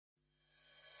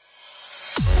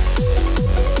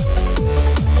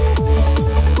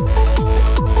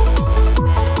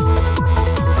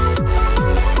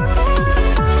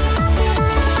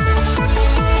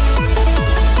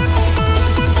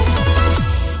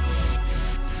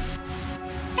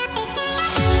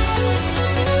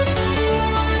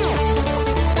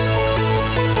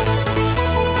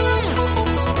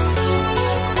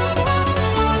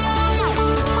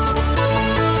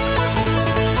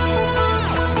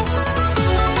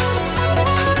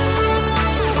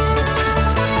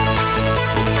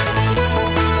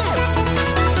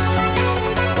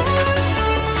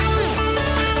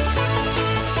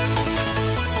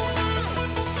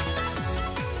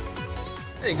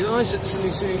guys, it's the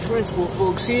New City Transport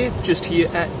Vlogs here, just here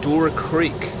at Dora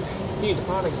Creek. Here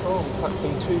departing from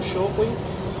platform 2 shortly,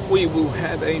 we will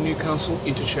have a Newcastle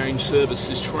interchange service.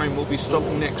 This train will be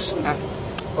stopping next at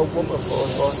Awaba,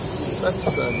 followed by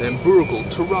Shaftesbury, then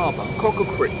Burwood, Awaba,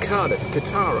 Macquarie, Cardiff,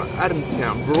 Katara,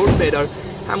 Adamstown, Broadmeadow,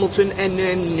 Hamilton, and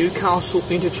then Newcastle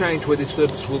interchange, where this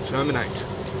service will terminate.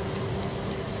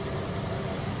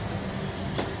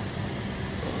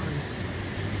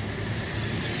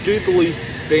 I do believe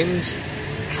Ben's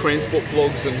transport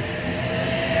vlogs and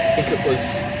I think it was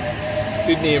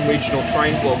Sydney and regional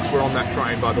train vlogs were on that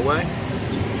train, by the way.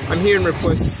 I'm here in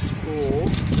requests for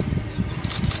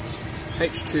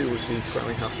H2 was the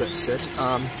trailing half that said.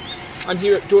 I'm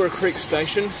here at Dora Creek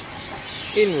Station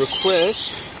in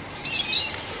request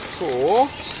for,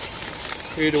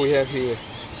 who do we have here?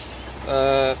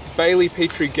 Bailey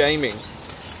Petrie Gaming,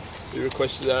 who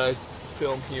requested that I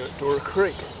film here at Dora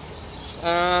Creek.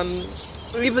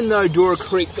 Even though Dora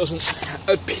Creek doesn't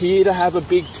appear to have a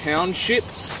big township,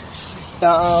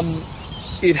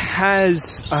 it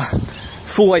has a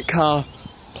full 8-car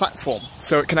platform,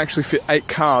 so it can actually fit 8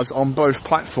 cars on both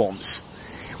platforms,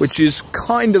 which is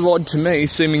kind of odd to me,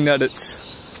 assuming that it's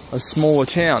a smaller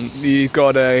town. You've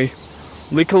got a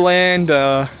liquor land,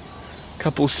 a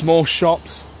couple of small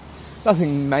shops,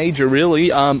 nothing major really.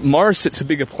 Morisset's a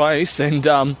bigger place, and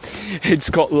it's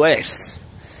got less.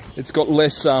 It's got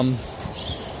less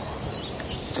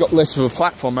of a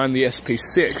platform, only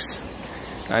SP6.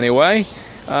 Anyway,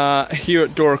 here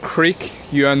at Dora Creek,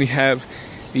 you only have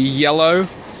the yellow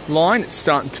line. It's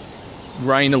starting to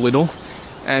rain a little,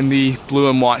 and the blue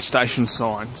and white station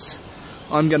signs.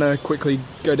 I'm going to quickly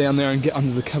go down there and get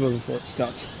under the cover before it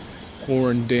starts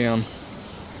pouring down,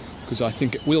 because I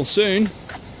think it will soon,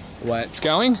 the way it's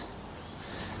going.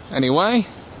 Anyway,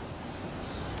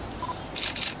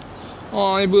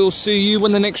 I will see you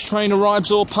when the next train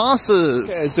arrives or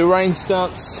passes. As the rain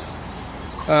starts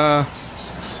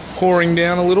pouring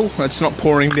down a little. It's not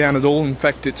pouring down at all, in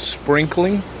fact it's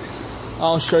sprinkling.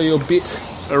 I'll show you a bit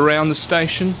around the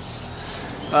station.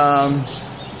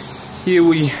 Here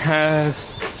we have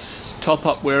top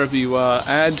up wherever you are,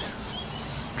 add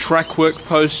track work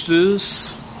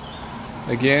posters.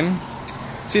 Again,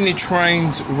 Sydney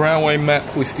Trains railway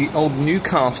map with the old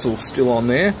Newcastle still on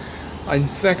there. In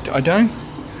fact,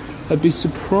 I'd be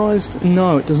surprised.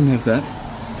 No, it doesn't have that.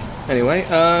 Anyway,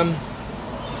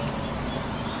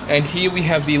 and here we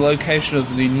have the location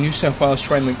of the New South Wales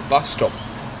Train Link bus stop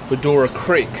for Dora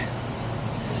Creek.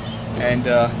 And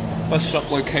bus stop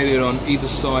located on either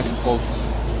side of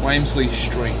Wamesley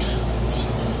Street.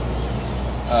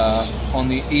 On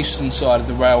the eastern side of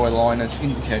the railway line, as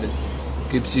indicated.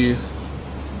 Gives you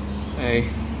a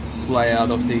layout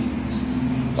of the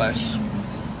place.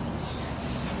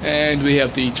 And we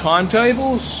have the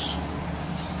timetables,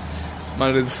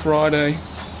 Monday to Friday,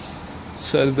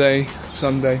 Saturday,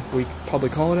 Sunday, week,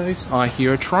 public holidays. I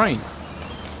hear a train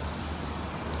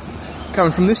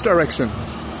coming from this direction.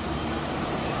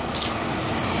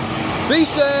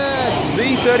 VSAT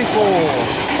V34.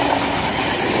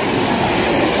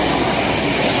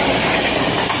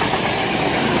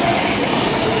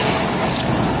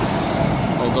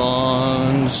 Hold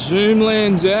on,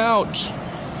 Zoomland's out.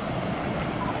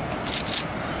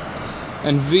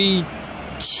 And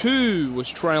V2 was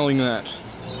trailing that.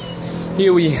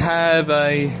 Here we have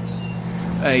a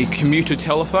commuter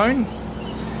telephone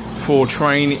for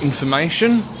train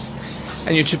information,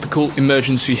 and your typical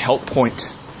emergency help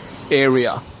point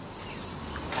area.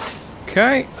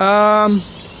 Okay,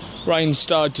 rain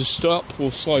started to stop,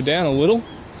 we'll slow down a little.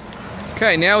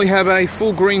 Okay, now we have a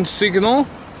full green signal,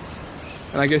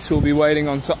 and I guess we'll be waiting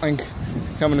on something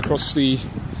coming across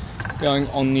going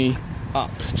on the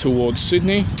up towards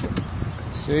Sydney.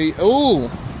 See,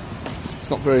 oh, it's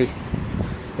not very,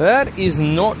 that is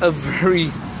not a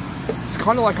very, it's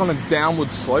kind of like on a downward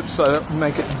slope, so that would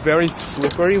make it very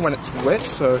slippery when it's wet,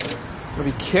 so gotta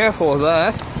be careful of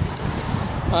that.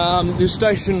 The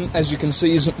station, as you can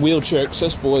see, isn't wheelchair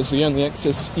accessible, as the only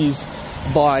access is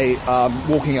by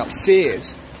walking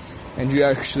upstairs, and you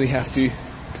actually have to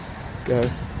go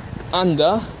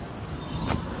under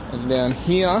and down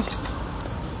here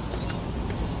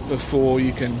before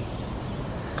you can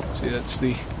see. That's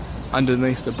the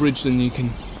underneath the bridge, then you can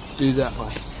do that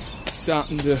way. It's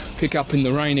starting to pick up in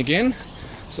the rain again,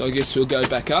 so I guess we'll go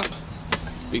back up.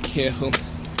 Be careful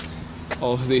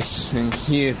of this thing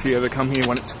here if you ever come here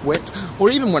when it's wet, or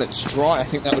even when it's dry. I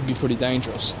think that would be pretty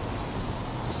dangerous.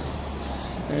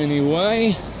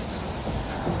 Anyway,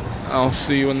 I'll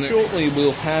see you in there. Shortly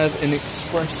we'll have an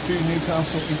express to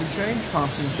Newcastle interchange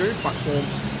passing through platform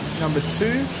number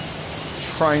 2.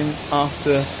 Train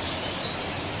after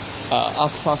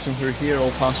After passing through here,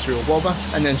 I'll pass through Awaba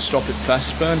and then stop at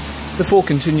Fastburn before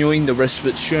continuing the rest of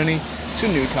its journey to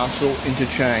Newcastle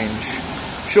Interchange.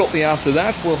 Shortly after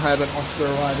that, we'll have an Oscar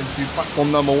arrive into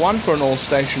platform number 1 for an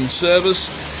all-station service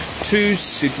to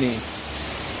Sydney.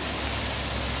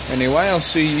 Anyway, I'll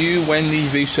see you when the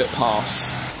VSET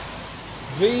pass.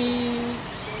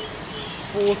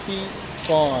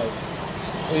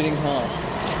 V45, leading half.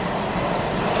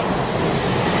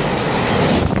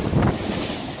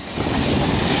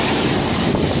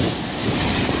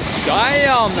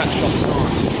 Damn, that shot's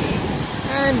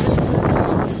nice. And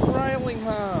trailing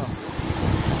half.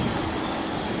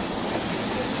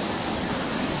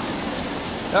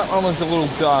 That one was a little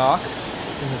dark. I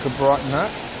think I could brighten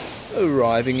that.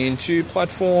 Arriving into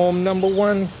platform number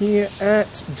 1 here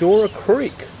at Dora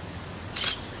Creek.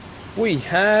 We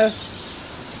have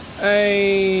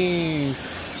a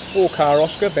 4-car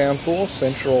Oscar bound for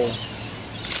Central.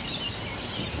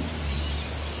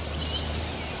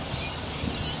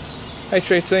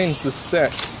 H18's the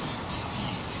set.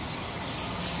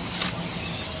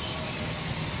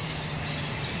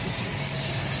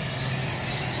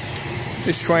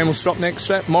 This train will stop next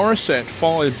at Morisset,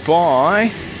 followed by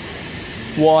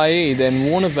YE, then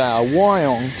Warnervale,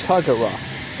 Wyong, Tuggerah,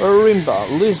 Ourimbah,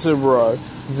 Lisaro.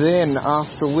 Then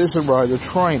after Lisaro, the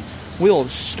train will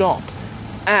stop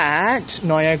at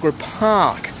Niagara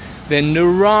Park, then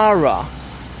Narara,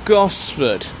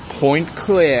 Gosford, Point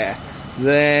Clare.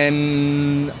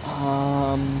 Then,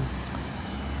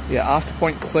 after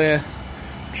Point Clare,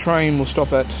 train will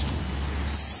stop at...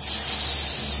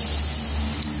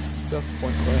 after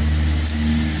Point Clare.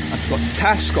 I've got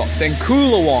Tascott, then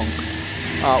Coolawong,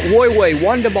 Woi Woi,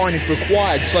 Wondermine if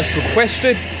required /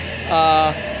 requested,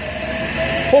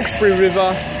 Hawkesbury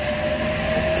River,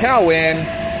 Cowan,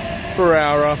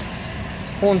 Barara,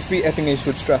 Hornsby, Epping,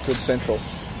 Eastwood, Stratford, Central.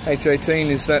 H18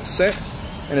 is that set.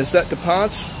 And as that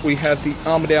departs, we have the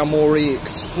Armidale Moree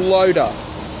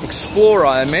Explorer,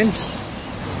 I meant.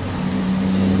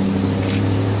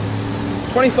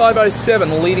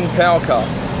 2507, leading power car.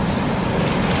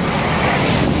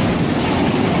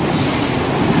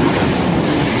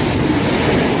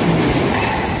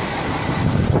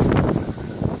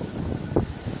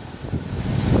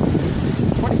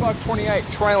 .28,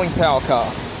 trailing power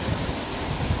car.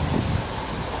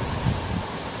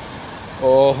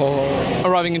 Oh.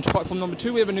 Arriving into platform number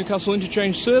 2, we have a Newcastle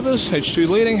Interchange service, H2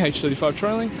 leading, H35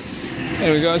 trailing.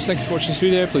 Anyway guys, thank you for watching this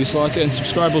video. Please like and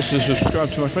subscribe. Also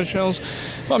subscribe to my friends' channels.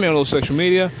 Find me on all social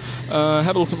media.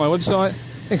 Have a look at my website.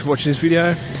 Thank you for watching this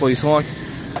video. Please like.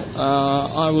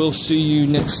 I will see you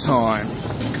next time.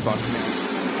 Goodbye for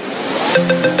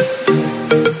now.